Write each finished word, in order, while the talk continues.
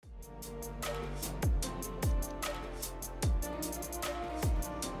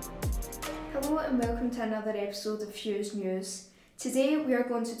Hello and welcome to another episode of Fuse News. Today we are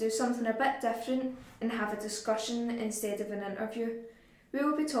going to do something a bit different and have a discussion instead of an interview. We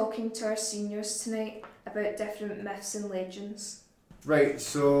will be talking to our seniors tonight about different myths and legends. Right,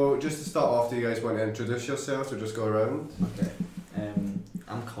 so just to start off, do you guys want to introduce yourselves or just go around? Okay.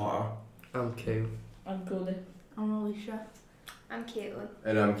 I'm Carter. I'm Kyle. I'm Cody. I'm Alicia. I'm Caitlin.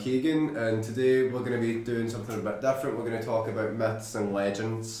 And I'm Keegan, and today we're going to be doing something a bit different. We're going to talk about myths and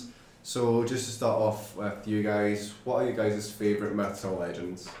legends. So just to start off with you guys, what are you guys' favourite myths or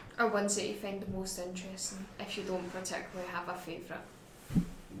legends? Or ones that you find the most interesting, if you don't particularly have a favourite.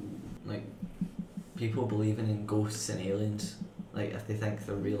 Like, people believing in ghosts and aliens, like if they think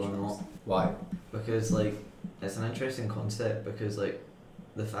they're real or not. Why? Because like, it's an interesting concept because like,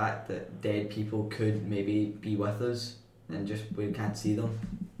 the fact that dead people could maybe be with us and just we can't see them,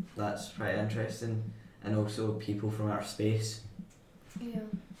 that's pretty interesting. And also people from outer space. Yeah.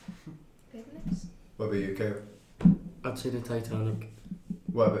 Goodness. What about you, Kyle? I'd say the Titanic.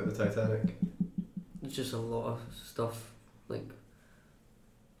 What about the Titanic? There's just a lot of stuff, like,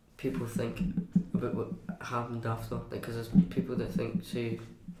 people think about what happened after. Like, because there's people that think, say,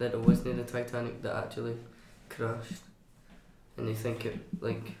 that it wasn't the Titanic that actually crashed. And they think it,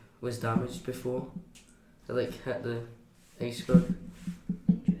 like, was damaged before. It, like, hit the iceberg.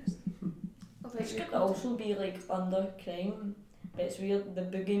 Interesting. What about This you, could Cody? also be like under crime, but it's weird, the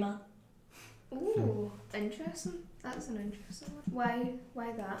boogeyman. Ooh, interesting. That's an interesting one.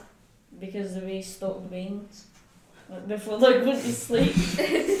 Why that? Because the way he stopped veins like before they're going to sleep.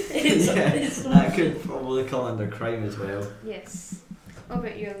 it's That could probably come under crime as well. Yes. What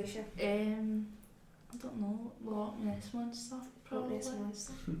about you, Alicia? I don't know, Loch Ness Monster, probably. Loch Ness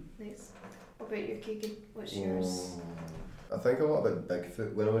Monster. Nice. What about you, Keegan? What's yours? I think a lot about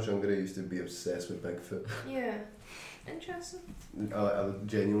Bigfoot. When I was younger, I used to be obsessed with Bigfoot. Yeah. Interesting. I would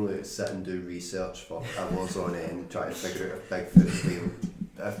genuinely sit and do research for hours on end trying to figure out if Bigfoot's real.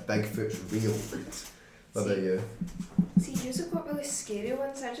 If Bigfoot's real. What about you? See, yours have got really scary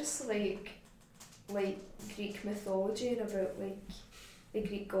ones. I just like Greek mythology and about like the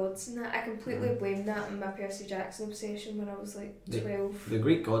Greek gods and that. I completely blame that on my Percy Jackson obsession when I was like 12. The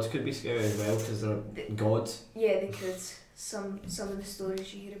Greek gods could be scary as well because they're gods. Yeah, they could. Some of the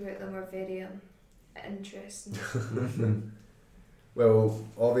stories you hear about them are very interesting. Well,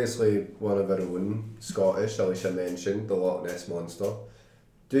 obviously one of our own, Scottish, Alicia mentioned the Loch Ness Monster.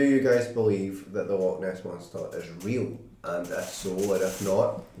 Do you guys believe that the Loch Ness Monster is real? And if so, or if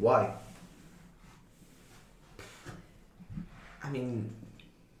not, why? I mean,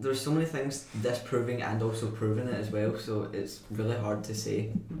 there's so many things disproving and also proving it as well, so it's really hard to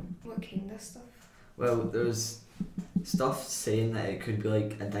say. What kind of stuff? Well, there's stuff saying that it could be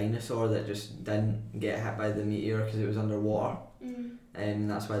like a dinosaur that just didn't get hit by the meteor because it was underwater, and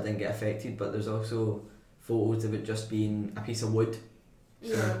that's why it didn't get affected. But there's also photos of it just being a piece of wood.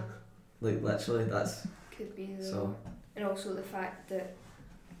 Yeah, Like literally, that's could be though. so. And also the fact that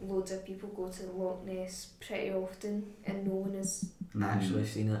loads of people go to the Loch Ness pretty often and no one has Actually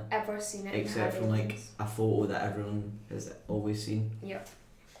seen it, ever seen it. and except had from like evidence. a photo that everyone has always seen. Yep.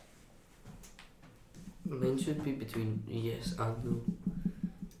 Mine should be between yes and no.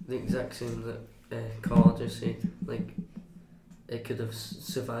 The exact same that Carl just said. Like, it could have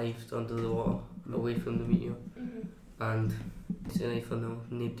survived under the water, away from the meteor. Mhm. And say for now,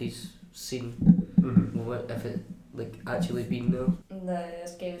 nobody's seen Mm-hmm. what if it like actually been there.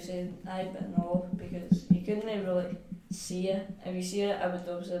 This guy was saying, aye, but no, because you couldn't really see it. If you see it, I would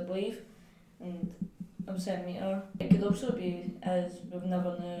obviously believe. And I'm saying meteor. It could also be, as we've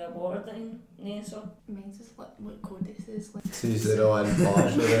never known, a water dinosaur. Mine's is like what Cody says, like So they're all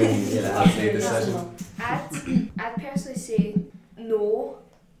impartial and you get a decision. I'd personally say no,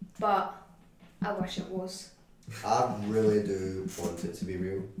 but I wish it was. I really do want it to be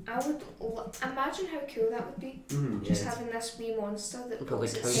real. I would imagine how cool that would be. Mm-hmm. Just having this wee monster that But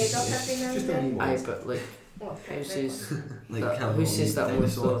pops like its how- head up every now and Just a then. wee Aye, monster. but like, What, who right, says Like that? Callum Who says that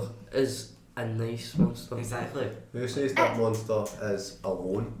dinosaur. monster is a nice monster? Exactly. Who says that monster is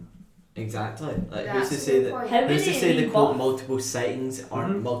alone? Exactly. Like That's who's to say the that? point. How would Who's to it say the rebuff? quote multiple sightings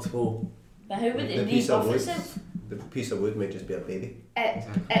aren't Mhm. multiple? But how would The it piece of rebuff wood. itself? The piece of wood might just be a baby.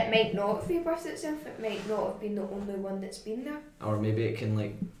 Exactly. It might not have rebirthed itself, it might not have been the only one that's been there. Or maybe it can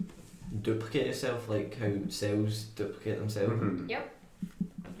like duplicate itself, like how cells duplicate themselves. Mm-hmm.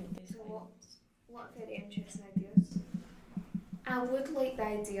 So what very interesting ideas. I would like the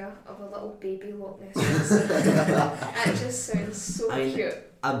idea of a little baby Loch Ness monster. That just sounds so I- cute.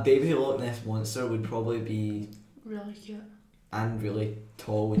 A baby Loch Ness monster would probably be really cute. and really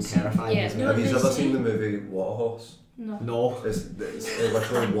tall and terrifying. Yeah. as No, well. Have you they ever say- seen the movie Waterhorse? No. No. It's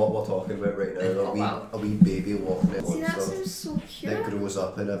literally what we're talking about right now. Oh, wow. A wee baby Loch Ness See, that monster sounds so that cute. grows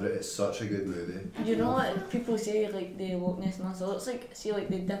up and everything. It's such a good movie. You know what people say, like the Loch Ness monster looks like? See, like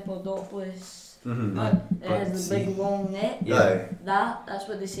the Diplodocus. Mm-hmm. But it but has the big see- long neck. Yeah. That's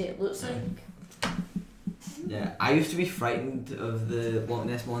what they say it looks like. Yeah, I used to be frightened of the Loch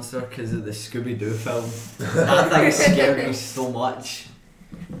Ness Monster because of the Scooby-Doo film. That thing scared me so much.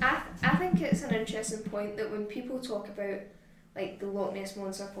 I think it's an interesting point that when people talk about like the Loch Ness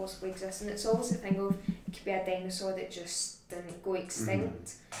Monster possibly existing, it's always a thing of it could be a dinosaur that just didn't go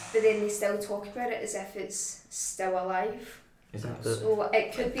extinct, but then they still talk about it as if it's still alive. Is that So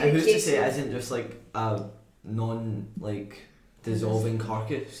it could be And the who's to case say it of- isn't just like a dissolving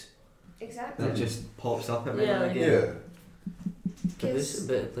carcass Exactly. that just pops up every Yeah, now and like- again?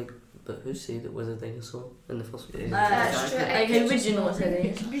 But who said it was a dinosaur in the first place? That's true. Like, how would you know it's a It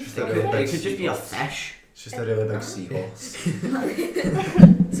dinosaur? could be Just a It really could, big it could just be a seahorse. fish. It's just a really big seahorse.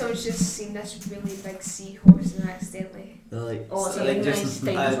 Someone's just seen this really big seahorse and accidentally. They're like, Oh, it's like a just nice a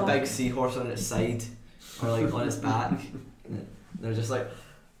dinosaur. big seahorse on its side or like on its back. And they're just like,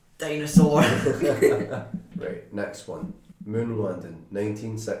 dinosaur. Right, next one. Moon landing,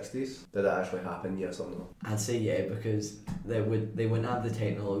 1960s. Did it actually happen? Yes or no? I'd say yeah, because they wouldn't have the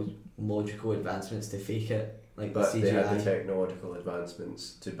technological advancements to fake it like But the they had the CGI. technological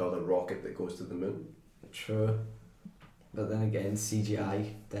advancements to build a rocket that goes to the moon. True, but then again,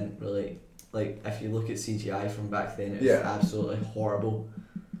 CGI didn't really like. If you look at CGI from back then, it was Yeah. absolutely horrible.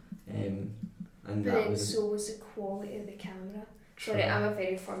 And But that then was so was the quality of the camera. true. Sorry, I'm a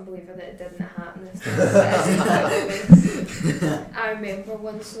very firm believer that it didn't happen. I remember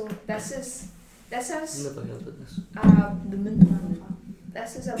one. So this is Never heard of this. The moon landing.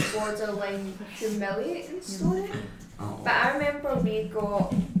 this is a borderline humiliating story. Oh. But I remember we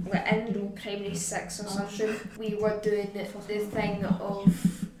got like in primary 6 or something. We were doing the thing of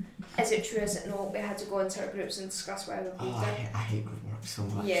is it true, is it not? We had to go into our groups and discuss why we Oh, believed it. I hate group work so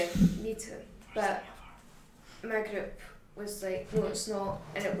much. Yeah, me too. But my group was like, no, it's not,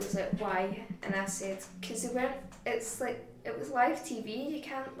 and it was like, why? And I said, because they weren't. It's like it was live TV. You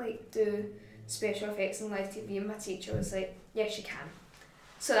can't like do special effects on live TV. And my teacher was like, yes, you can.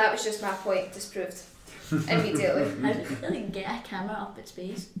 So that was just my point disproved immediately. How did you like get a camera up at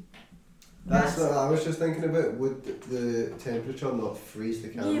space? That's what I was just thinking about. Would the temperature not freeze the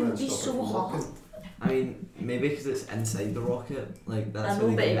camera Yeah, it would and be stop it so from hot. working? I mean, maybe because it's inside the rocket, like that's I know,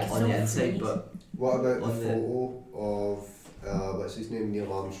 what but they do it it can on the still inside. freeze. But What about On the the- photo of what's his name,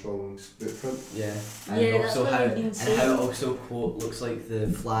 Neil Armstrong's footprint? yeah, Yeah, that's also what how I've been and saying. how it also quote looks like the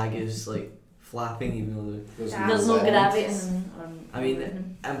flag is like flapping, even though There's There's no no gravity sense. in I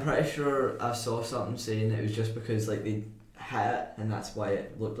mean, I'm pretty sure I saw something saying it was just because like they hit it and that's why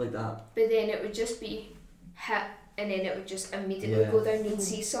it looked like that. But then it would just be hit, and then it would just immediately Yeah. go down. You'd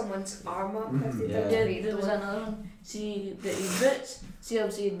see someone's arm up if they Yeah. did Yeah, read there was the another one. See, the his boots. See,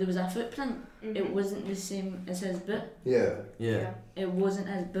 obviously there was a footprint. It wasn't the same as his boot. Yeah. Yeah. It wasn't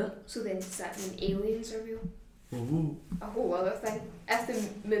his boot. So then does that mean aliens are real? Ooh. A whole other thing. If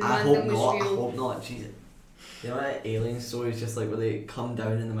the moon I landing hope was not. I real, hope not. Jesus. You know that alien stories just like where they come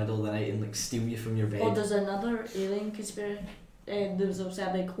down in the middle of the night and like steal you from your bed. Or there's another alien conspiracy. There was obviously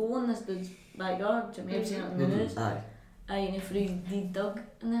a big hole in this dude's backyard. You may have seen it on the news. Aye. Aye, and if he dug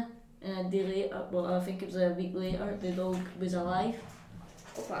in there, and a day later, well, I think it was a week later, the dog was alive,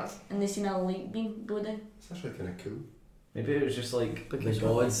 oh wow. and they seen a light beam go down. It's actually kind of cool. Maybe it was just like Because the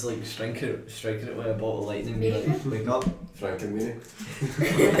gods like striking it with a bolt of lightning and be like, wake up. Frankenweenie.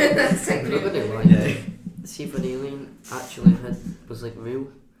 That's a I'm not great gonna one. lie. Yeah. See if an alien actually was like real,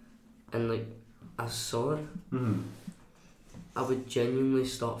 and like I saw it, Mm-hmm. I would genuinely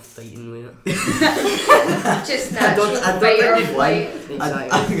start fighting with it. Just I don't- natural I don't fight think or you'd flight.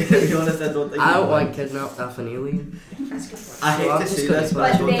 Exactly. I'm gonna be honest, I don't think I you don't win. want kidnapped off an alien. That's a good point. I hate So I'm to just say gonna this, but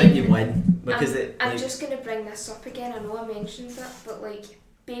fight. I don't But think you then- win because I'm like, just going to bring this up again. I know I mentioned it, but like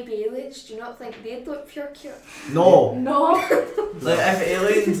baby aliens, do you not think they'd look pure cute? no. No. Like if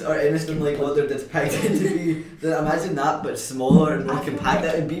aliens are anything like what they're depicted to be, then imagine that but smaller and more I feel compact.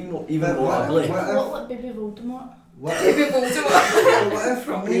 like- That would be even But more what- ugly. What like baby Voldemort? What Baby if, Voldemort. what if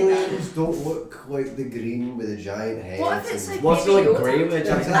aliens don't look like the green with the giant heads? What if it's and- like What's Baby like Yoda? grey with a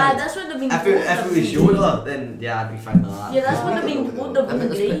giant Exactly. Ah, that's what they've been If told. it was Yoda, then yeah, I'd be fine with that. Yeah, that's what they've been told. They've I mean, been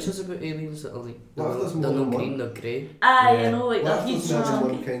there's grey. pictures about aliens that are like What if there's they're more not than green, one? they're grey. Ah, Yeah. you know, like What they're if huge there's more than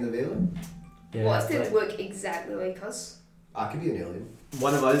chunky. one kind of alien? Yeah, What if they like, look exactly like us? I could be an alien.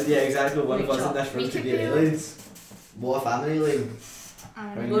 one of us, yeah, exactly. One of us in this We room could could be be aliens. What if I'm an alien?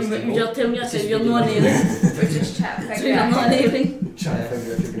 Well, you're telling me I said you're not an alien. We're just chatting. So you're not an alien. Trying to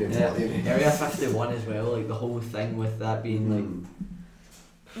figure out if you're going to embody me. Area 51 as well, like the whole thing with that being like.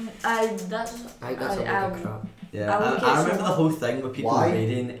 I think that's a I load of crap. Yeah, I would I get remember some- the whole thing with people Why?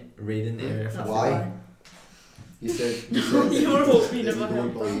 raiding Area 51. Why? You said You were hoping that you never don't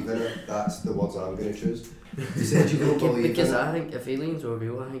heard believe in it. That's the words I'm going to choose. You said you don't believe Because in it. I think if aliens were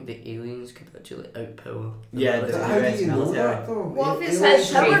real, I think the aliens could actually outpower. Yeah, the the But military. how do you know military. that though? What if it's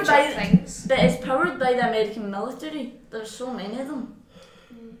Aliens- like powered by- things? But it's powered by the American military. There's so many of them.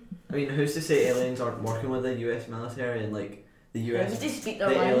 I mean, who's to say aliens aren't working with the US military and like the US They speak their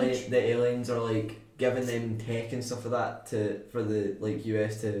language. the aliens are like giving them tech and stuff like that for the like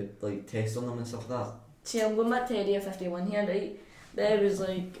US to like test on them and stuff like that. See, I'm going back to Area 51 here, right? There was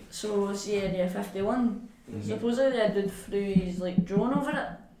like, so see Area 51, supposedly a dude flew his like drone over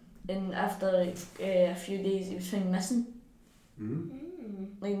it, and after like a few days he was found missing. Hmm?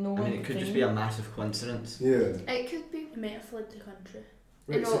 Like no I one mean, it could just find be him. a massive coincidence. Yeah. It could be. He might have fled the country.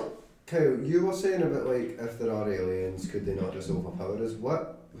 Right, You so, know, Kyle, you were saying about like if there are aliens, could they not just overpower us?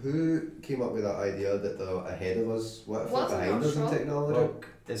 Who came up with that idea that they're ahead of us? What if What they're if behind they're us in not? technology? Well,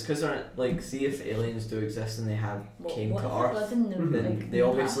 it's because they're like, see if aliens do exist and they have came What to if Earth, they live in the, Mhm. then like, they the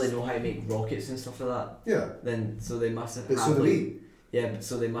obviously past? know how to make rockets and stuff like that. Yeah, Then so they must have but so had, do like, we. yeah, but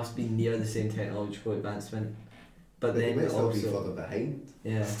so they must be near the same technological advancement. But They then might still be also, further behind.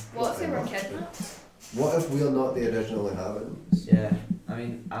 yeah, what if they were kidnapped? What if we're not the original inhabitants? yeah. I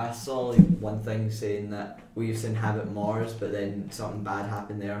mean, I saw like one thing saying that we used to inhabit Mars, but then something bad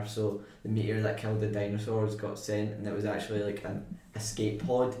happened there. So the meteor that killed the dinosaurs got sent, and it was actually like an escape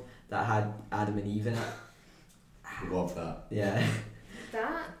pod that had Adam and Eve in it. Love that. Yeah.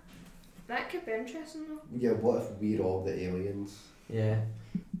 That could be interesting though. Yeah, what if we're all the aliens? Yeah.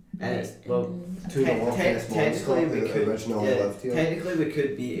 And it's, well, To the Loch Ness monster technically we who could, originally yeah, lived here? technically we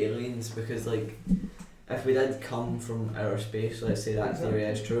could be aliens because like if we did come from outer space, let's say that theory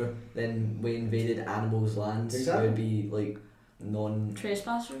is true, then we invaded animals' lands, Exactly. we would be like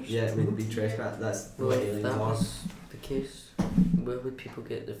Trespassers? yeah, we'd be trespassed. That's Well, what if aliens that are. was the case, where would people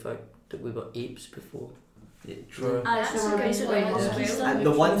get the fact that we were apes before? Yeah, true. Aye, That's so a we're good basically point as monkeys well. then. And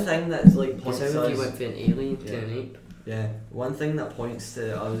the one thing that's like Because points how would you us, went from an alien to Yeah. an ape? yeah, one thing that points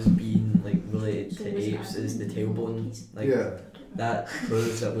to us being like related So to was apes Adam is the tailbone. monkeys? Like Yeah. that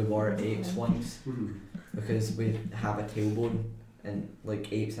proves that we were apes once. Mhm. Because we have a tailbone and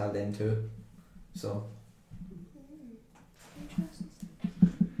like apes have them too. So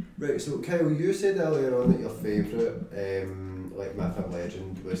Right, so Kyle, you said earlier on that your favourite like myth or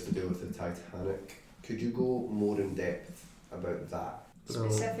legend was to do with the Titanic. Could you go more in depth about that? So,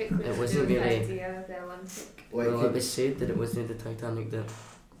 Specifically it to wasn't do with the really- idea of the Olympic. Like, well, it was said that it wasn't the Titanic that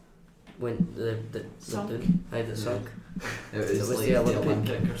went the Sunk. down, that sunk. it was, It was like the the Olympic.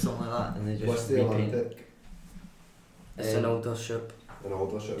 Olympic or something like that, and they just what's the repaint. Olympic? It's an older ship An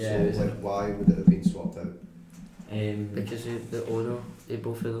older ship, Yeah, it was so like why would it have been swapped out? because the owner,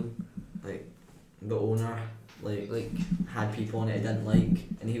 both of them, Like the owner like had people on it he didn't like,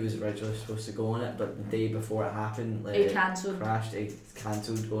 and he was originally supposed to go on it, but the day before it happened, like It it cancelled. crashed. He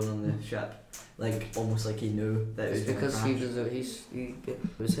cancelled going on the ship, like almost like he knew that it was it's gonna because crash. it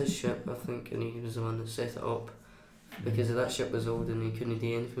was his ship, I think, and he was the one that set it up. Because that ship was old and he couldn't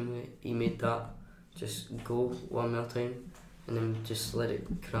do anything with it. He made that just go one more time and then just let it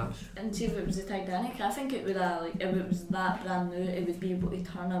crash. And see if it was the Titanic, I think it would like if it was that brand new, it would be able to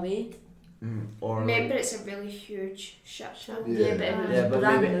turn away. Or Remember, it's a really huge ship. though. Yeah. But if it was yeah, but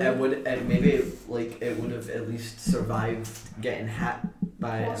brand maybe new, it would. Maybe like it would have at least survived getting hit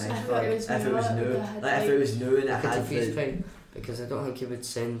by an What's iceberg that? It was if it was new, new. it had, Like if it was new and it I could had defuse the time because I don't think he would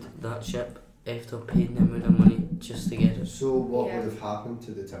send that ship after paying the amount of money just to get it. So what Yeah. would have happened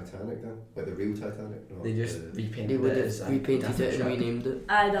to the Titanic then? Like the real Titanic? Not they just the... repainted They would it as have a repainted different it and ship. renamed it.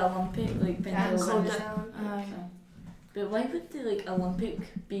 aye, the Olympic, like That's Penny called Olympic. the Aye. But why would the like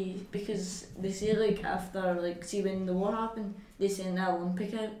Olympic be? Because they say like after like see when the war happened, they sent the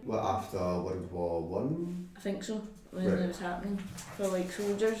Olympic out. What, after World War One? I think so when Right. it was happening for like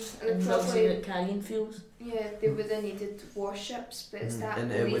soldiers And and probably- obviously like carrying fields. Yeah, they would have needed warships, but it's that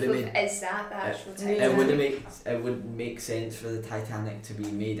And it belief would have of is that the actual It Titanic? would make sense for the Titanic to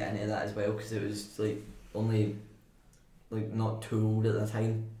be made into that as well, because it was like only like not too old at the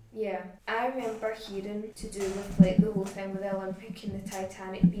time. Yeah, I remember hearing to do with like the whole thing with the Olympic and the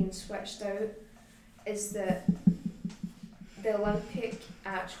Titanic being switched out is that the Olympic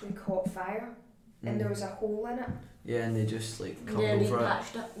actually caught fire and there was a hole in it. Yeah, and they just like covered Yeah, they over it.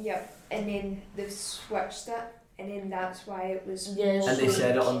 patched it. Yep, and then they've switched it and then that's why it was. Yes. And they so-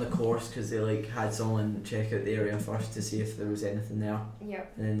 said it on the course because they like had someone check out the area first to see if there was anything there,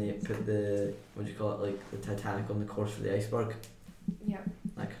 Yep, and then they put the what do you call it, like the Titanic on the course for the iceberg. yep.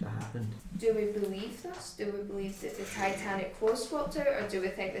 That could have happened. Do we believe this? Do we believe that the Titanic was swapped out, or do we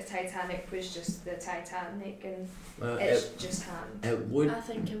think the Titanic was just the Titanic and Well, it's just hand? it would. I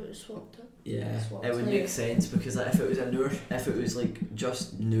think it was swapped up. Yeah, Swapped. it would make sense because like, if it was a newer, if it was like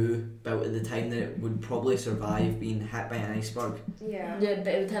just new built at the time, then it would probably survive being hit by an iceberg. Yeah. Yeah, but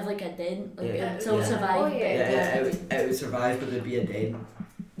it would have like a dent. Like Yeah. it would still Yeah. survive. Oh, but yeah. It would survive, but there'd be a dent,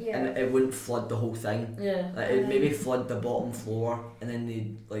 Yeah. and it wouldn't flood the whole thing. Yeah. Like, it'd maybe flood the bottom floor, and then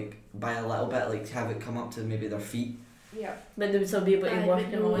they'd like by a little bit like have it come up to maybe their feet. Yeah. But they would still be able to Aye, work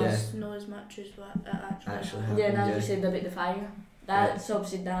but and know all Yeah. that. as much as what it actually, Actually happened. Yeah, and as Yeah. you said about the fire, that's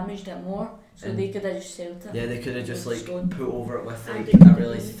obviously damaged it more, so And- they could have just sailed it. Yeah, they could have just like Stone. put over it with And like they a could-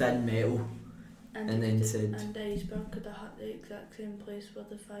 really thin metal. And they then could- said- and the iceberg could have hit the exact same place where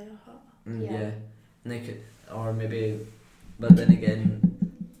the fire hit. Yeah. Yeah, and they could, or maybe, but then again,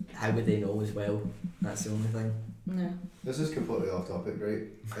 how would they know as well? That's the only thing. Yeah. This is completely off topic, right?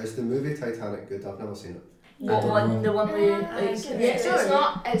 Is the movie Titanic good? I've never seen it. What don't one? know. The one where I it's think Yeah, it's so it's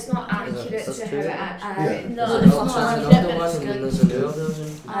sorry. not accurate That's to how true. it actually. Yeah. No, There's it's another not. one, but and it's then good. there's a newer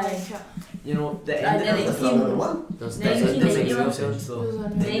version. I like it. You know, the And ending then of the it's film. Another one? There's That makes 1991. no sense though. There's a new-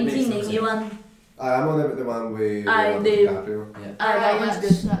 It makes no sense. 1991. I'm on about the one with Aye, Leonardo the- DiCaprio. Yeah. Aye, that one's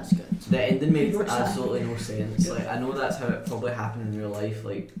good. That's good. The ending made Watch that. absolutely no sense. Like I know that's how it probably happened in real life.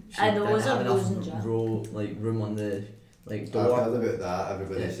 Like she Aye, there didn't was a have frozen enough jar. room on the like I've door. heard about that.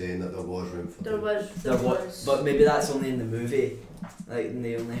 Everybody's Yeah. saying that there was room for There them. was. There was, but maybe that's only in the movie. Like and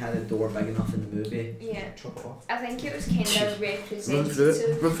they only had a door big enough in the movie. Yeah. Chop it off. I think it was kind of Run through it.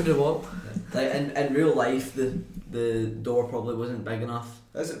 representative. Run through the wall. Like in real life, the door probably wasn't big enough.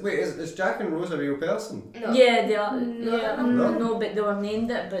 Is Jack and Rose a real person? No, Yeah, they are. No. Yeah, No. no, but they were named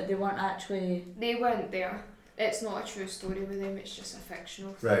it, but they weren't actually. they weren't there. It's not a true story with them. It's just a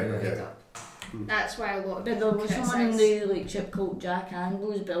fictional thing Right, made okay. up. Hmm. That's why a lot of But people there was someone in criticise. the like ship called Jack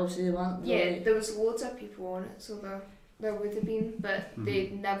Anglos, but obviously they weren't. Yeah, Really, there was loads of people on it, so there would have been, but they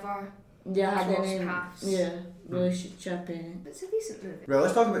never. they had crossed any. paths. Yeah, relationship. It's a decent movie. Right,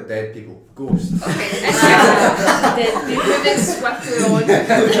 let's talk about dead people. Ghosts. Okay, moving swiftly on.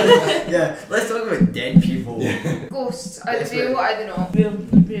 Yeah, let's talk about dead people. Ghosts, are Yes, they real or are they not? Real.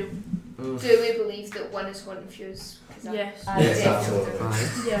 Mm. Do we believe that one is haunting fuse? Yes. Yes, definitely absolutely.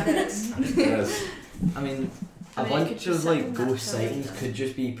 Aye. Yeah, it is. Yes. I mean, I a mean, it could bunch be of like something ghost natural, sightings like could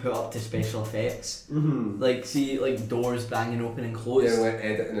just be put up to special effects. Mm-hmm. Like see like doors banging open and closed. Yeah, like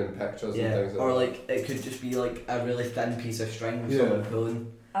editing in pictures Yeah, and things or that. like it could just be like a really thin piece of string with Yeah. someone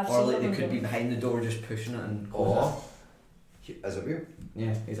pulling, I've or seen like them they could be before. behind the door just pushing it and closing Oh. Is it real? it.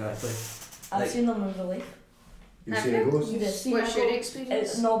 Yeah, exactly. I've like- seen them in real life. You've Have seen you? a ghost? Yes. What's your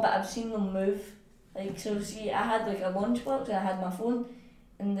experience? No, but I've seen them move. Like, so see, I had like a lunchbox and I had my phone,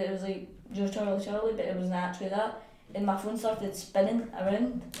 and it was like just Charlie, but it wasn't actually that. And my phone started spinning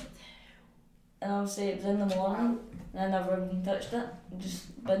around, and obviously it was in the morning, and I never even touched it. It just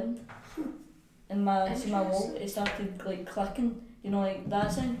spinned. And my wall, it started like clicking. You know, like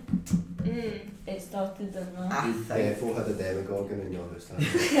that sound. It started in that. I think Defo had a demagogue in your house.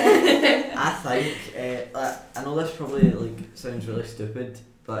 I think I know this probably like sounds really stupid,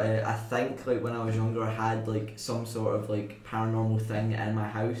 but I think like when I was younger I had like some sort of like paranormal thing in my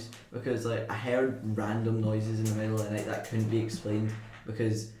house because like I heard random noises in the middle of the night that couldn't be explained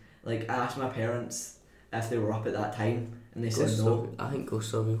because like I asked my parents if they were up at that time and they Ghosts said no. are- I think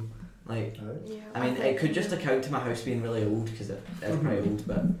ghosts are real. Like Yeah. I mean it could just account to my house being really old because it is pretty old,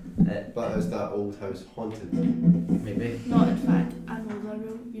 but But is that old house haunted? maybe. Not in fact, I know they're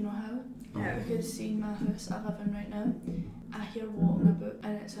real. You know how? Yeah. Because see, my house I live in right now, I hear walking about,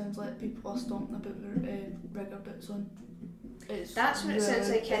 and it sounds like people are stomping about with rigger boots on. It's That's what it sounds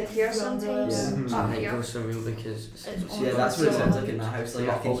really- like in it's here really, sometimes. Yeah. Mhm. Up I think here. ghosts are real because It's So yeah, that's what it sounds like in my house. Like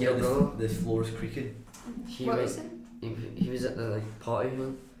I can hear Brother. the floors creaking. he What went, is it? he was at the like party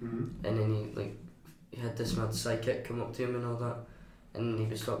thing, Mm-hmm. and then he had this mad psychic come up to him and all that, and he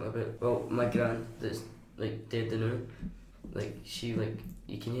was talking about, well, my gran that's like dead now, like she like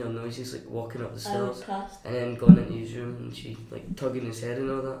you can hear noises like walking up the I stairs, passed. and then going into his room and she like tugging his head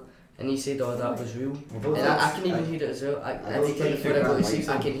and all that, and he said all that was real, and I can even hear it as well. I don't think think before I your go to gran sleep, likes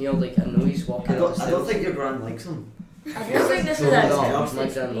I him. can hear like a noise walking up the stairs. I don't think your gran likes him. I don't think this is No, a no, experienced my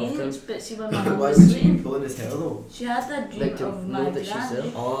gran loved him. experience, but see when my mum Why was would she sleeping, be pulling his hair though? she had a dream Like to of know my that she's gran.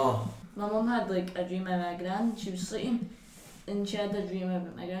 there. Oh. My mum had like a dream of my gran. She was sleeping, and she had a dream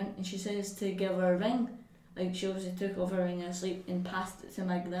about my gran, and she says to give her a ring. Like she obviously took off her ring in her sleep and passed it to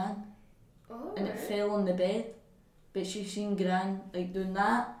my gran, Oh, and it right. fell on the bed. but she's seen Gran like doing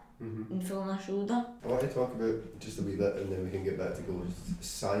that Mm-hmm. and feeling her shoulder. I want to talk about just a wee bit and then we can get back to ghosts.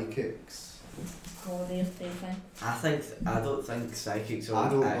 Psychics. Oh, they're terrifying. I don't think psychics I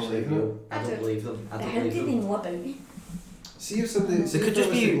don't are actually believe real. I I don't do. believe them. I don't How do believe they them. know about you? See if somebody. They could just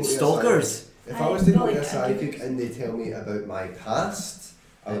be stalkers. If I was to go to a I psychic do. and they tell me about my past,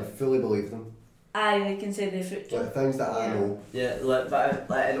 I would fully believe them. Aye, they can say the future. Like things that I Yeah. know. Yeah,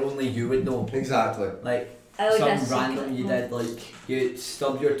 and only you would know. Exactly. Like I like some a secret random you one. did, like you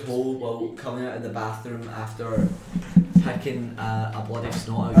stubbed your toe while coming out of the bathroom after picking a bloody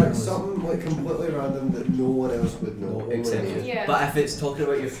snot out your nose. Something like completely random that no one else would know. No, only except me. you. Yeah. But if it's talking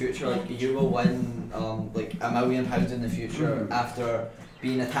about your future, like you will win like £1 million in the future Mhm. after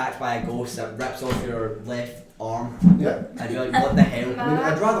being attacked by a ghost that rips off your left arm, Yeah. and you're like, what the hell? I mean,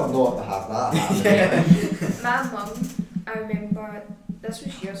 I'd rather not have that happen. My mum, I remember, this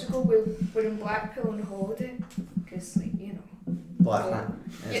was years ago, we were in Blackpool on holiday, because, like, you know. Black.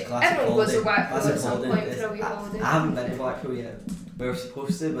 It's Yeah, classic everyone goes to holiday. Blackpool Classic at some holiday. point for a wee I holiday. haven't been to Blackpool yet. We were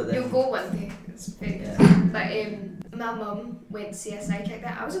supposed to, but then You'll go one day, it's very good. Yeah. But my mum went to see a psychic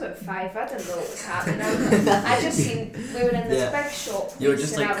there. I was about 5, I didn't know what was happening. I just seen, we were in this Yeah. big shop. you were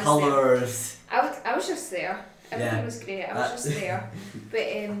just and like I was there. colours. I was just there. Everything Yeah. was great, I was just there.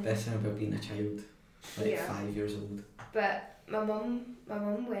 But Best thing about being a child, like Yeah. 5 years old. But my mum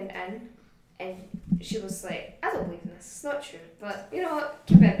went in and she was like, I don't believe in this, it's not true, but you know what,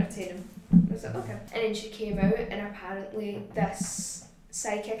 keep entertaining. I was like, okay. And then she came out and apparently this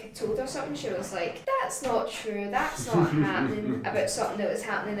psychic had told her something. She was like, that's not true, that's not happening, about something that was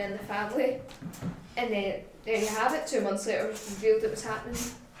happening in the family. And then there you have it, 2 months later it was revealed it was happening.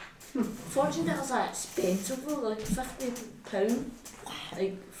 Fortunately, it was like expensive though, like £50,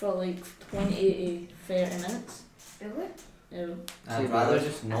 like for like 20 to 30 minutes. Really? Yeah. I'd rather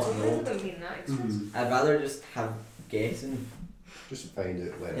just I not don't remember know. them being that expensive. Mhm. I'd rather just have guessing. Just find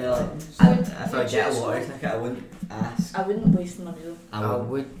out when. Yeah, like, Would- if I would get a you- lottery ticket, I wouldn't ask. I wouldn't waste money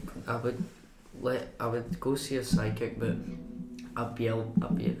though. I would go see a psychic, but I'd be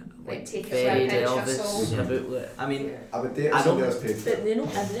like take a very picture nervous so- about like. I mean, I would date I somebody don't- else paid for But it. they know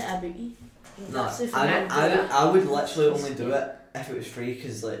everything about you. no, That's the thing. I would literally only do it if it was free,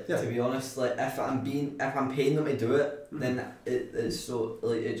 because like Yeah. to be honest, like if I'm paying them to do it, then it's so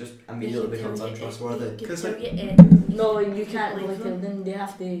like it just immediately becomes untrustworthy. Because, No, you can't really tell them. They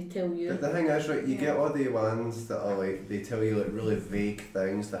have to tell you. But the thing is, right, you Yeah. get all the ones that are like, they tell you like really vague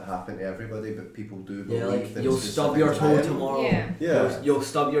things that happen to everybody, but people do believe Yeah, like them you'll stub your specific toe to them. tomorrow. Yeah. Yeah. You'll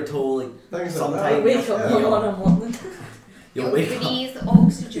stub your toe like Things sometime like Wake that. up Yeah. tomorrow morning. you'll wake up. breathe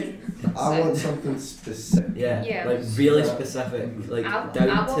oxygen. I want something specific. Yeah, Yeah. like really Yeah. specific, like I down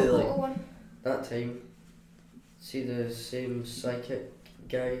want to to like. go one. That time, see the same psychic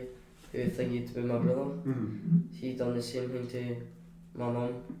guy who thingied with my brother. Mm-hmm. He done the same thing to my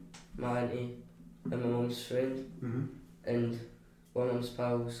mum, my auntie, and my mum's friend. Mm-hmm. And one of mum's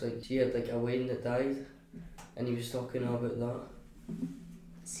pals, like she had like a wedding that died, and he was talking about that.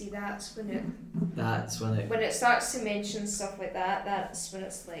 See, that's When it starts to mention stuff like that. That's when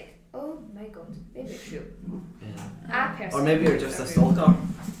it's like, oh my god, maybe it's real. yeah. I Or personally maybe you're believe just a they're real. stalker.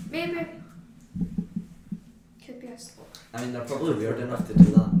 Maybe. Could be a stalker. I mean, they're probably weird enough to do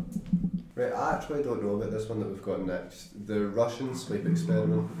that. Right, I actually don't know about this one that we've got next. The Russian sleep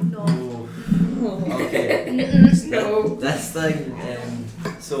experiment. No. Okay. No. This thing,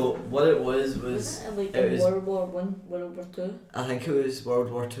 so what it was Was it like it in was- World War One, World War Two? I think it was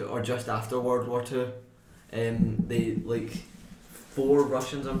World War Two or just after World War Two. They like 4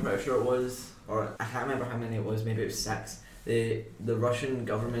 Russians, I'm pretty sure it was, or I can't remember how many it was. Maybe it was 6. The Russian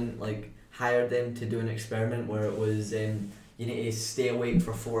government like hired them to do an experiment where it was you need to stay awake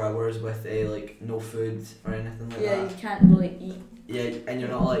for 4 hours with like no food or anything like Yeah, that. you can't really eat. Yeah, and you're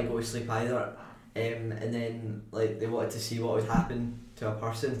not allowed to go to sleep either. And then like they wanted to see what would happen to a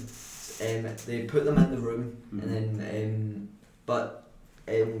person. They put them in the room, and then but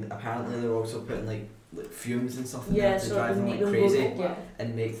apparently they were also putting like fumes and stuff in Yeah, there to so drive it them would like make them crazy go. Yeah.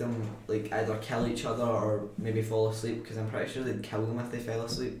 and make them like either kill each other or maybe fall asleep, because I'm pretty sure they'd kill them if they fell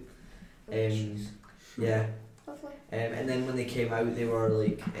asleep. Yeah. Lovely. And then when they came out, they were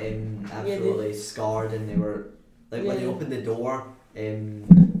like absolutely scarred, and they were like when they Yeah. opened the door,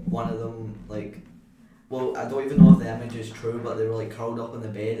 one of them like, well, I don't even know if the image is true, but they were like curled up in the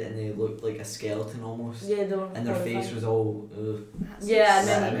bed and they looked like a skeleton almost, Yeah, they were. and their face horrifying. was all. Ugh. That's Yeah, and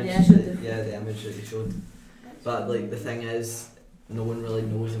That then image, yeah, should do. the image that they showed. But like the thing is, no one really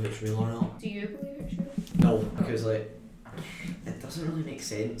knows if it's real or not. Do you believe it's real? No, because like it doesn't really make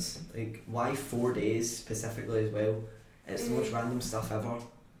sense. Like why 4 days specifically as well? It's the most random stuff ever.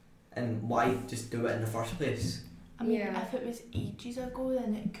 And why just do it in the first place? I mean, Yeah. if it was ages ago,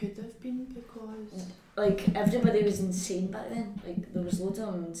 then it could have been because. Like, everybody was insane back then. Like, there was loads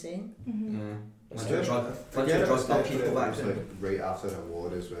of them insane. Mhm. Yeah. It's Bunch of good. bunch of drugged up people It back was then. like right after the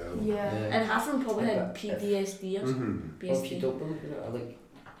war as well. Yeah. And half of them probably Yeah, had but PTSD or something. Mm-hmm. Well, if you don't believe in it, like,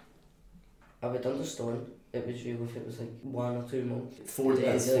 I would understand it was real if it was like 1 or 2 months. 4 They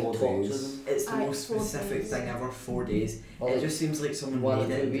days. like, 4 talk to days. them. It's the Aye, most 4 specific days. thing ever. 4 days. Or It like just seems like someone 1 or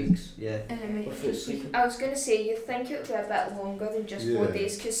made 2 it. weeks. Yeah. And it might Or food sleeping. I was going to say, you think it would be a bit longer than just 4 Yeah.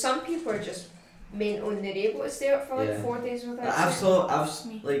 days, because some people are just mentally able to stay up for like Yeah. 4 days without I've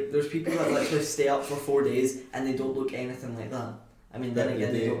sleep. like there's people that literally stay up for 4 days and they don't look anything like that. I mean, then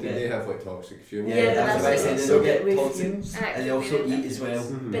again, they don't Did they get. have like toxic fumes? Yeah, Yeah, that's but what I that's said. like They so don't get with toxic, fumes. and they also eat as well.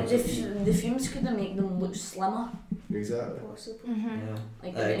 Mhm. But the fumes could have made them look slimmer. Exactly. Possible. Mhm. Yeah.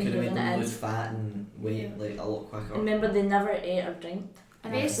 Like, It they could have were made giving them it lose in. fat and weight like a lot quicker. Remember, they never ate or drank.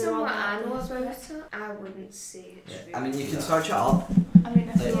 And Based if they on were what I that know about desperate- it, I wouldn't say it's Yeah. real. I mean, you can search it up. I mean,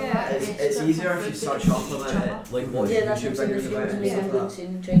 if they were Yeah, that It's desperate easier for if you food, search they up could eat about each it, other. like watch Yeah, that's YouTube what I'm saying. The videos about fumes it made and them stuff go like insane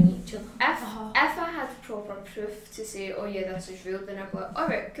and try and eat each other. If I had proper proof to say, oh yeah, this is real, then I'd be like,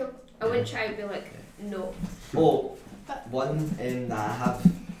 alright, cool. I wouldn't try and be like, no. that. Oh, one that I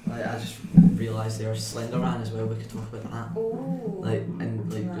have, like, I just realised there was Slenderman as well. We could talk about that. Oh. Like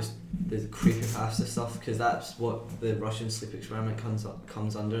and like Yeah. just the creepypasta stuff, because that's what the Russian sleep experiment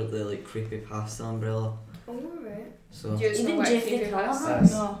comes under, the like creepypasta umbrella. Alright. So Do you know Even what Jeff the creepypasta Colour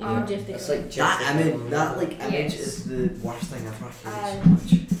is? No. Even Jeff the It's Colour. like that image, Jessica that like image Yes. is the worst thing ever. I hate it Aye. so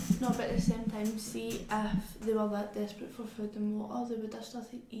much. No, but at the same time, see, if they were that desperate for food and water, they would have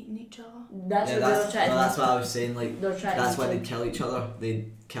started eating each other. That's Yeah, what they were that's, trying to well, that's do. what I was saying. Like They were trying that's to why do. they'd kill each other.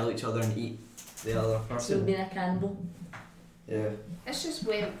 They'd kill each other and eat the other So person. being a cannibal. Yeah. It's just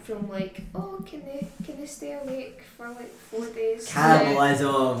went from like, oh, can they stay awake for like 4 days?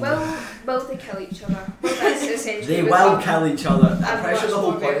 Cannibalism. Will they kill each other? Well, that's essentially They what will happened. kill each other. I'm I've pretty sure the watched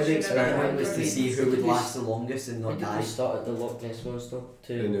whole more point of the version of it. experiment was to Right. see who would last the longest and Why not did die. they start at the Loch Ness Monster I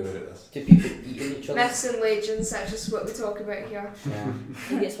to knew what it is. people eating each other? Myths and legends, that's just what we talk about here. Yeah.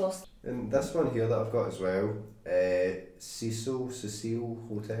 He gets lost. And this one here that I've got as well, Cecil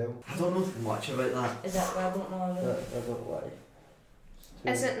Hotel. I don't know much about that. Is that I don't know. I don't know why.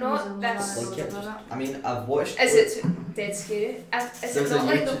 Is it not this? Like it. I mean, I've watched. Is it dead scary? Is There's it a not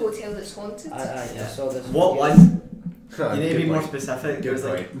like the YouTube- hotel that's haunted? I Yeah. saw this. What video. one? You You need to be more specific. There's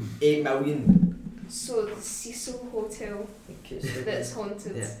like 8 million. So the Cecil Hotel Like, it's- that's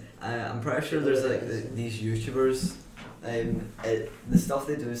haunted. Yeah. I'm pretty sure there's like these YouTubers. The stuff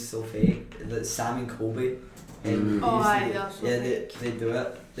they do is so fake. That Sam and Colby. Mm. Oh, used to aye, do- that's so yeah, they do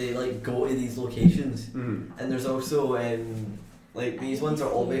it. They like go to these locations, Mm-hmm. and there's also like these ones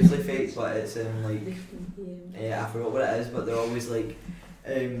are obviously fake, but it's like I forgot what it is, but they're always like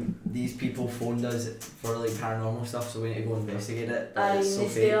these people phoned us for like paranormal stuff, so we need to go investigate it. But Aye, it's so they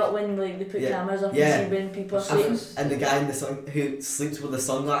stay fake. up when like they put Yeah. cameras up Yeah. and see when people are sleeping. And the guy in the sun who sleeps with the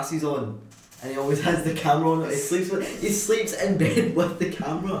sunglasses on, and he always has the camera on. He sleeps in bed with the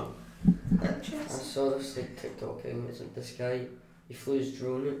camera. I Interesting. saw this like TikTok thing. It's like this guy, he flew his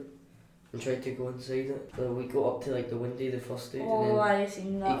drone in and tried to go inside it. So we got up to like the windy the first day, Oh, and I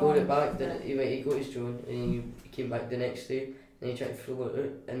seen then that he got one. it back. Yeah. He got his drone and he came back the next day and he tried to throw it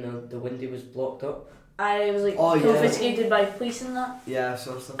out, and the windy was blocked up. I was like Oh, yeah. confiscated by police and that. Yeah, I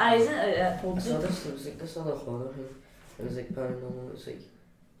saw something. I isn't it I pulled saw this. It was like this other horror thing. It was like paranormal. It was like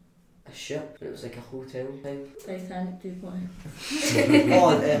a ship, but it was like a hotel thing. Titanic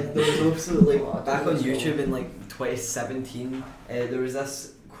 2.0. There was also like Oh, I back don't on know. YouTube in like 2017. There was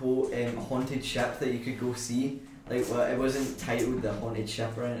this quote haunted ship that you could go see. Like, well, it wasn't titled the haunted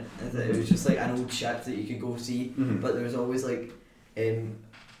ship or anything. It was just like an old ship that you could go see. Mm-hmm. But there was always like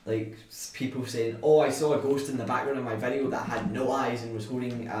people saying, "Oh, I saw a ghost in the background of my video that had no eyes and was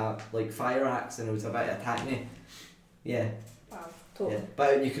holding a like fire axe and it was about to attack me." Yeah, Wow. Totally. yeah.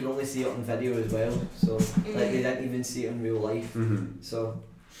 But you could only see it on video as well. So like they didn't even see it in real life. Mm-hmm. So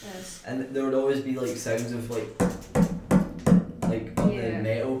Yes. and there would always be like sounds of like on Yeah. the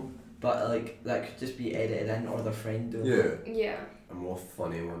metal, but like that could just be edited in or their friend doing it. Yeah, Yeah. a more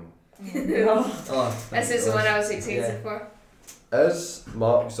funny one. Oh, This is the one I was excited Yeah. for. Is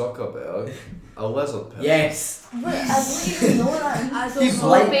Mark Zuckerberg a lizard person? Yes. But I don't even know that. I He don't know.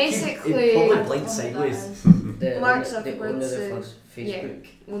 blinked- basically- he probably I don't blinked know what that sideways. is. The Mark owner of Zuckerberg's, the uh, first Facebook.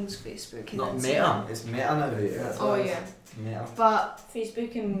 Owns Facebook. and Not Instagram. Meta. It's Meta now. Yeah. That's Oh what it is. yeah. Meta. But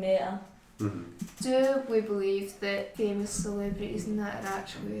Facebook and Meta. Mm-hmm. do we believe that famous celebrities and that are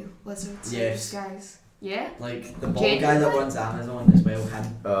actually lizards Yes. in disguise? Yeah. Like the bald guy that runs Amazon as well, him.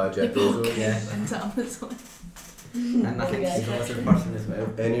 Jeff Bezos. Yeah. Into Amazon. And I think he's a lizard person as well.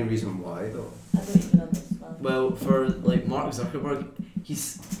 Any reason why though? I don't even understand. well, for like Mark Zuckerberg,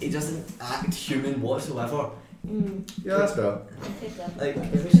 he doesn't act human whatsoever. Yeah, that's fair. I take that. Like,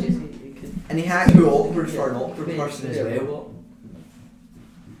 Who says you could? and he acts too awkward for an awkward person as well.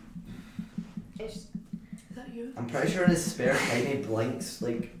 It's- Is that you? I'm pretty sure in his spare time he blinks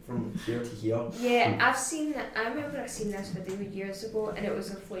like from here to here. Yeah, I remember I seen this video years ago, and it was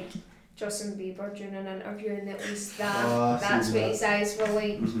of like Justin Bieber during an interview, and at least Oh, I've that's seen what that. his eyes were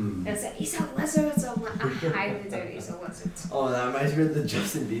like. Mm-hmm. And it's like, he's a lizard. So I'm like, I highly doubt he's a lizard. Oh, that reminds me of the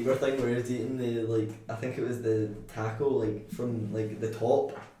Justin Bieber thing where he was eating the like I think it was the taco like from like the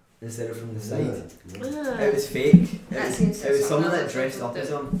top instead of from the side. It was fake. That seems It was someone something that else dressed would up as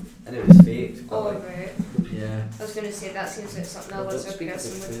do. him, and it was fake. But Oh, like, right. yeah. I was going to say, that seems like something a Don't lizard speak about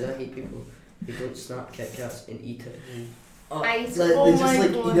person would food. I do. hate people who don't snap Kit Kats and eat it. Oh, I- like, oh they just my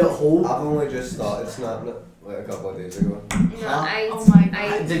like God. eat it whole. I've only just started snapping it like a couple of days ago. No, Oh my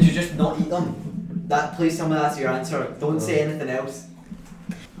I Did you just not eat them? That please tell me that's your answer. Don't say anything else.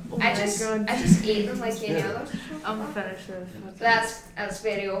 Oh I my just God. ate them like any Yeah. other. I'm finished with That's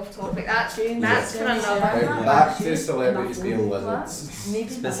very off topic. That's for Yeah. another. Right, back to celebrities being lizards. Maybe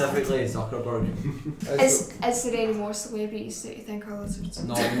Specifically Zuckerberg. Is there any more celebrities that you think are lizards?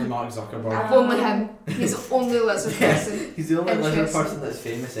 Not only Mark Zuckerberg. Only him. He's the only lizard Yeah. person. He's the only lizard Interesting. person that's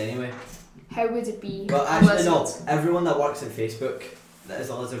famous anyway. How would it be? Well, a actually, no. lizard? Everyone that works at Facebook that is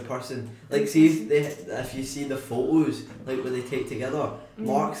a lizard person. Like, see if you see the photos like where they take together,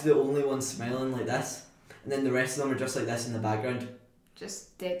 Mark's the only one smiling like this, and then the rest of them are just like this in the background.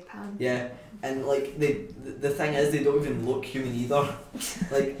 Just deadpan. Yeah, and like the thing is they don't even look human either.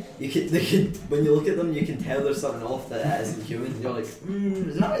 Like they can when you look at them you can tell there's something off that it isn't human. You're like,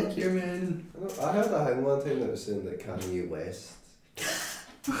 is that like human? I heard a thing one time that was saying that Kanye West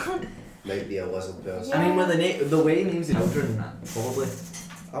might be a lizard person. I mean, with the way he names the children, probably.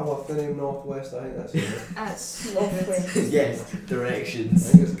 I love the name Northwest, I think that's it. That's so Northwest. Yes, I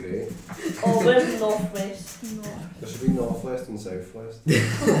directions. think it's great. Oh, where's Northwest? No. There should be Northwest and Southwest.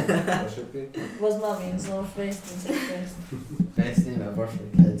 There should be. What's my means? Northwest and Southwest. Best name ever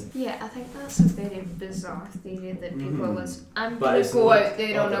for kids. Yeah, I think that's a very bizarre theory that people are listening. I'm But gonna it's go not- out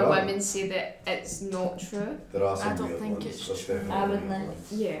there Oh, on there a are. whim and say that it's not true. There are some I don't weird think ones. it's There's true. definitely I weird wouldn't.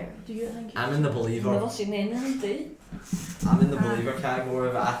 ones. Yeah. Do you think I'm in the I've believer. never seen anything, do you? I'm in the believer category,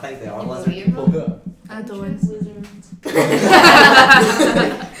 but I think they are You lizard believe people. I don't.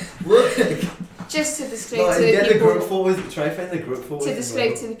 Look! Just to describe No, to get the the group people. photos. Try find the group photos. To as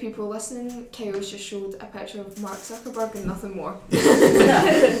describe well. to the people listening, Kyle's just showed a picture of Mark Zuckerberg and nothing more.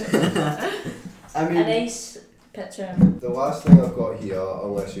 I A mean, nice picture. The last thing I've got here,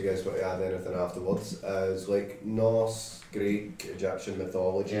 unless you guys want to add anything afterwards, is like Norse, Greek, Egyptian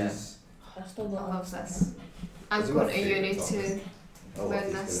mythologies. I still I don't love this. I'm Is it going my to uni favourite to topic? I love learn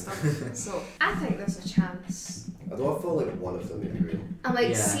these this things. stuff. So I think there's a chance. I don't feel like one of them would be real. And like,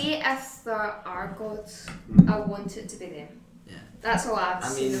 Yeah. see if there are gods, Mhm. I want it to be them. Yeah. That's all I've I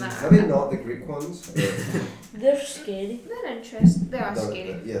seen mean, in that. Maybe not the Greek ones. They're scary. They're interesting. They are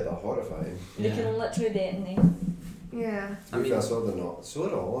scary. Yeah, they're horrifying. They yeah. can literally detonate. Yeah. I mean, so they're not. So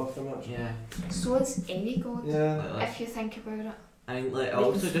are all of them actually. yeah. So is any god. Yeah. Like, If you think about it. I mean, like, it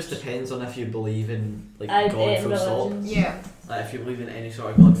also just depends on if you believe in like I God full stop. religions. Yeah. Like, if you believe in any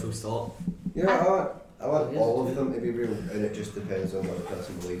sort of God full stop. You know, I want all of them to be real, and it just depends on what the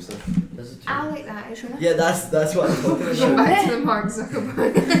person believes in. This is I true. like that as well. Yeah, that's what I'm talking Go about. back to the Mark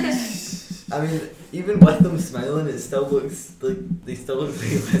Zuckerberg. I mean, even with them smiling, it still looks like they still look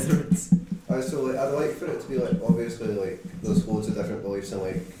like lizards. So like, I'd like for it to be like, obviously like, there's loads of different beliefs in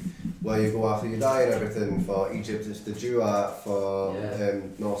like, where you go after you die and everything. For Egypt it's the Duat, for Yeah.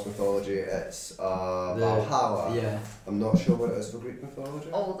 Norse mythology it's The- Valhalla. Yeah. I'm not sure what it is for Greek mythology.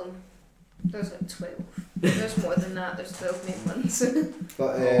 All of them. There's like 12. There's more than that. There's 12 main ones.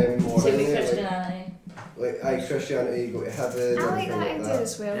 But Same with like, Christianity. Christianity, you go to heaven. I like everything that idea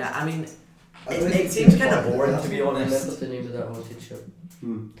as well. Yeah, I mean, I it, think it it's seems fun. kind of boring to be honest. Remember the name of that haunted ship?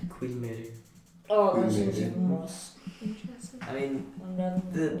 Hmm. Queen Mary. Oh, Who that made seems it? even worse. Interesting. I mean, I'm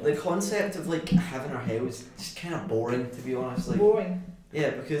rather the concept of like heaven or hell is just kind of boring to be honest. Like, boring. yeah,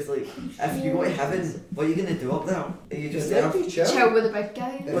 because like if you go to heaven, what are you gonna do up there? Are you just there? It'd be chill. Chill with the big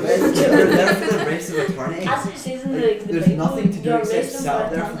guy. But then you're there for the rest of eternity. As it says in Like, the there's Bible, nothing to do you're except resting sit up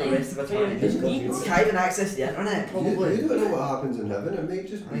for there for the rest of eternity. for your You needs. can't even access the internet, probably. You don't know what happens in heaven. It may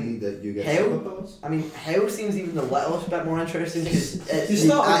just be that you get Hell? superpowers. I mean, hell seems even the littlest bit more interesting because You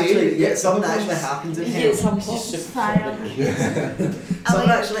start again, actually, you get something superpowers. actually happens in You hell. get some sort of Fire. I Something like-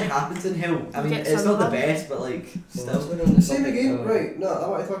 actually happens in hell. I mean, Get it's some not the of them. best, but like, still. Same again, right? No, I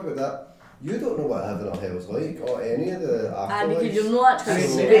want to talk about that. You don't know what heaven or hell's like, or any of the Because afterlives. you're not I actually mean,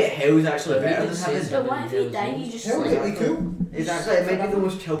 seeing maybe it. hell's actually Yeah, we better can than say heaven. But what if you die, you just Hell like... might be cool. Exactly, it might be the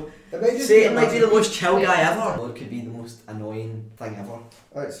most chill. It might just Say be it might be the amazing. most chill guy ever. Or it could be the most annoying thing ever.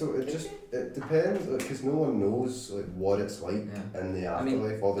 Alright, so it depends, because no one knows like what it's like Yeah. in the I mean,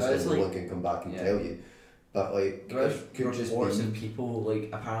 afterlife. Obviously, there's, no like- one can come back and Yeah. tell you. But like, There's it could just reports be. of people like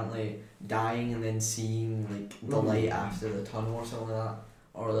apparently dying and then seeing like the Mhm. light after the tunnel or something like that,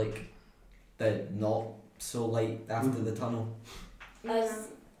 or like the not so light after the tunnel.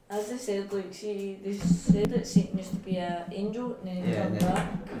 As I said, like, see, they said that Satan used to be an angel and then he Yeah, turned and then- back.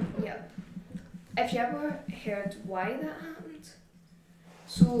 Yeah. Have you ever heard why that happened?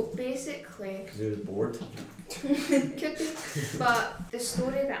 So basically, Because he was bored. could be, but the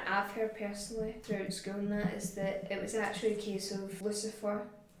story that I've heard personally throughout school and that is that it was actually a case of Lucifer,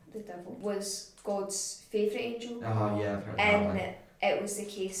 the devil, was God's favourite angel, Oh yeah, I've heard that and one. it was the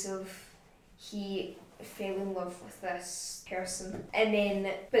case of he fell in love with this person, and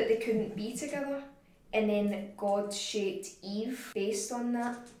then but they couldn't be together, and then God shaped Eve based on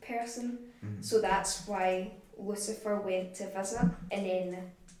that person. Mhm. So that's why Lucifer went to visit, and then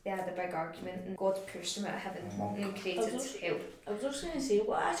they had a big argument, and God pushed him out of heaven and created hell. I was just going to say,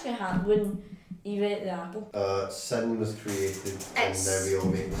 what actually happened when Eve ate the apple? Sin was created, It's- and now we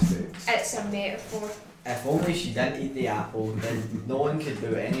all make mistakes. It's a metaphor. If only she didn't eat the apple, then no one could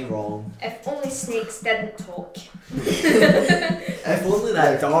do any wrong. If only snakes didn't talk. If only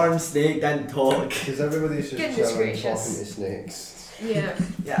that darn snake didn't talk. Because everybody's just Goodness chilling, gracious. talking to snakes. Yeah,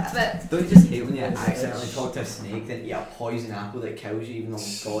 Yeah. but Don't you just hate when you accidentally talk to a snake then eat a poison apple that kills you even though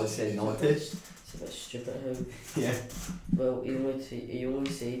God said not to? It's a bit stupid how, Yeah. well, he only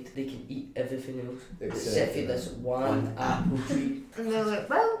said they can eat everything else except for Except this one One apple tree. and they're like,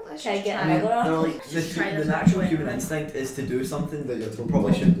 well, let's Can I just get try it. another They're apple? like Try the this natural apple human anyway. instinct is to do something that you're told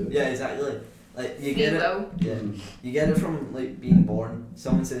probably not to should. do. Yeah, exactly. Like you Free get it. will. Yeah. You get it from like being born.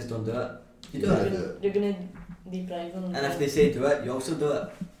 Someone says don't do it. You do Yeah. it. You're going to deprive them. And if they say do it, you also do it.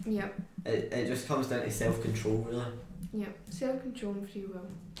 Yep, It just comes down to self-control really. yep. Self-control and free will.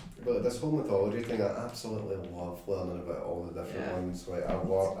 But this whole mythology thing, I absolutely love learning about all the different Yeah. ones. Like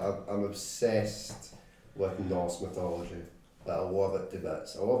I'm obsessed with Norse mythology. Like I love it to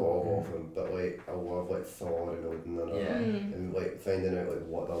bits. I love all of them, but like I love like Thor and Odin and all Yeah. that. Mm. And like finding out like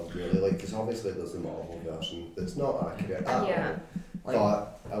what they're really like, because obviously there's the Marvel version that's not accurate at Yeah. Like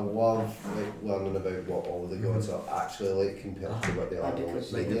but I love like learning about what all the gods are actually like compared to what they are on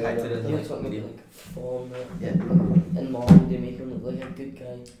Because like media. depicted in You're like talking media. about like form that. Yeah. In Marvel they make him look like a good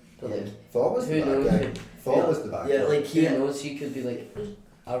guy. But Yeah. like, Thor was the who bad knows? guy. Thor was the bad Yeah, guy. like Who he knows, he could be like,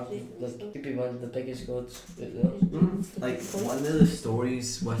 he'd be one of the biggest gods out there. like one of the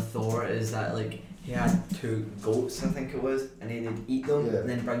stories with Thor is that like he had 2 goats I think it was, and then he'd eat them Yeah. and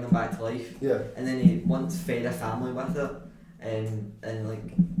then bring them back to life. Yeah. And then he once fed a family with it, and like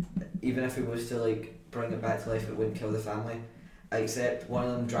even if he was to like bring it back to life, it wouldn't kill the family. Except one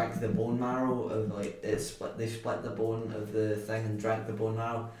of them drank the bone marrow of like they split the bone of the thing and drank the bone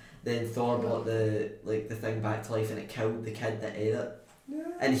marrow. Then Thor brought the thing back to life and it killed the kid that ate it.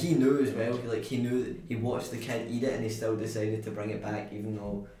 And he knew as well. He knew that he watched the kid eat it and he still decided to bring it back even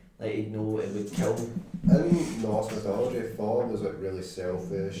though like he'd know it would kill him. In Norse mythology, Thor was like really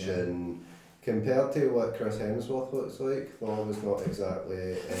selfish, Yeah. and compared to what Chris Hemsworth looks like, Thor was not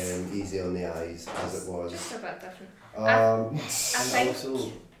exactly easy on the eyes as it was. Just a bit different. Um, And think-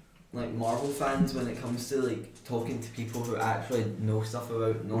 also, like Marvel fans, when it comes to like talking to people who actually know stuff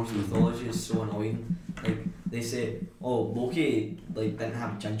about Norse mythology, is so annoying. Like they say, "Oh, Loki like didn't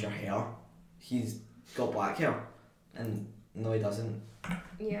have ginger hair; he's got black hair," and no, he doesn't.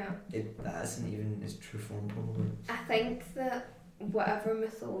 Yeah. That isn't even his true form, probably. I think that whatever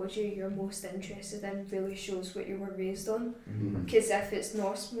mythology you're most interested in really shows what you were raised on. Mhm. Because if it's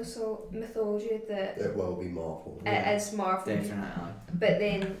Norse mythology, that It will be Marvel. it is Marvel. Definitely. But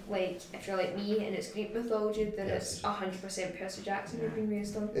then, like, if you're like me and it's Greek mythology, then Yes. it's 100% Percy Jackson you've been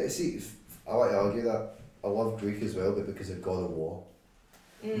raised on. See, I like to argue that I love Greek as well, but because of God of War.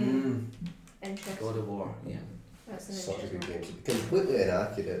 Interesting. God of War. Yeah. That's an Such a interesting good one. game. Completely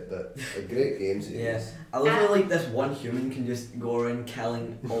inaccurate, but a great game series. Yeah. I love how like this one human can just go around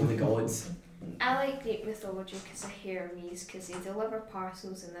killing all the gods. I like Greek mythology because of Hermes, because they deliver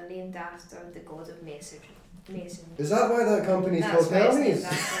parcels and they're named after the god of masonry. Is that why that company's That's called why it's named Hermes?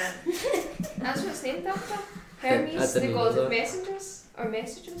 after it. That's what it's named after. I Hermes, the didn't god know of that. messengers, or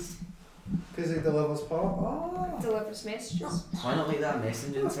messages, Because he delivers power. delivers messages. Why not make that a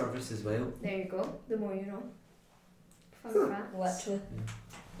messaging service as well? There you go. The more you know. Fun fact. Literally.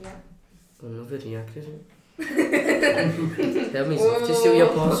 Yeah. I'm not very accurate. Tell me to steal your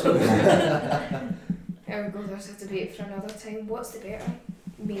parcel. There we go, there's a debate for another time. What's the better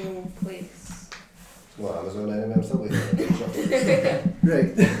meal place? What, Amazon anyway? I'm still waiting for the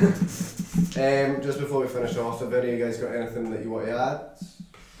Right. Just before we finish off, have any of you guys got anything that you want to add?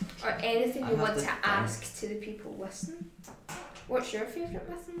 Or anything I you have want to to think. ask to the people listening? What's your favourite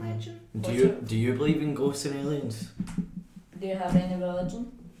myth and legend? Do you believe in ghosts and aliens? Do you have any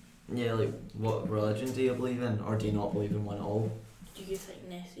religion? Yeah, like what religion do you believe in, or do you not believe in one at all? Do you think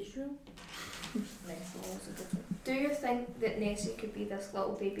Nessie's real? Do you think that Nessie could be this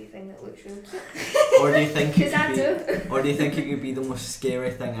little baby thing that looks really cute? Or do you think Because it I could do. be, or do you think it could be the most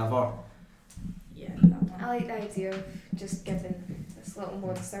scary thing ever? Yeah, that I like the idea of just giving this little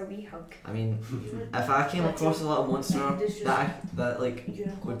monster a wee hug. I mean, if I came across a little monster that like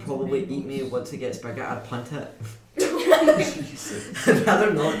would probably eat me once it gets bigger, I'd punt it. I'd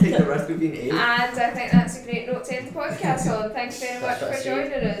rather not take the risk of being ate. And I think that's a great note to end the podcast on. Thanks very much That's what I for say.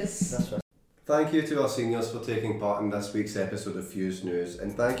 joining us. That's what Thank you to our seniors for taking part in this week's episode of Fuse News,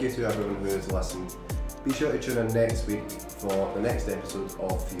 and thank you to everyone who has listened. Be sure to tune in next week for the next episode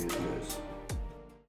of Fuse News.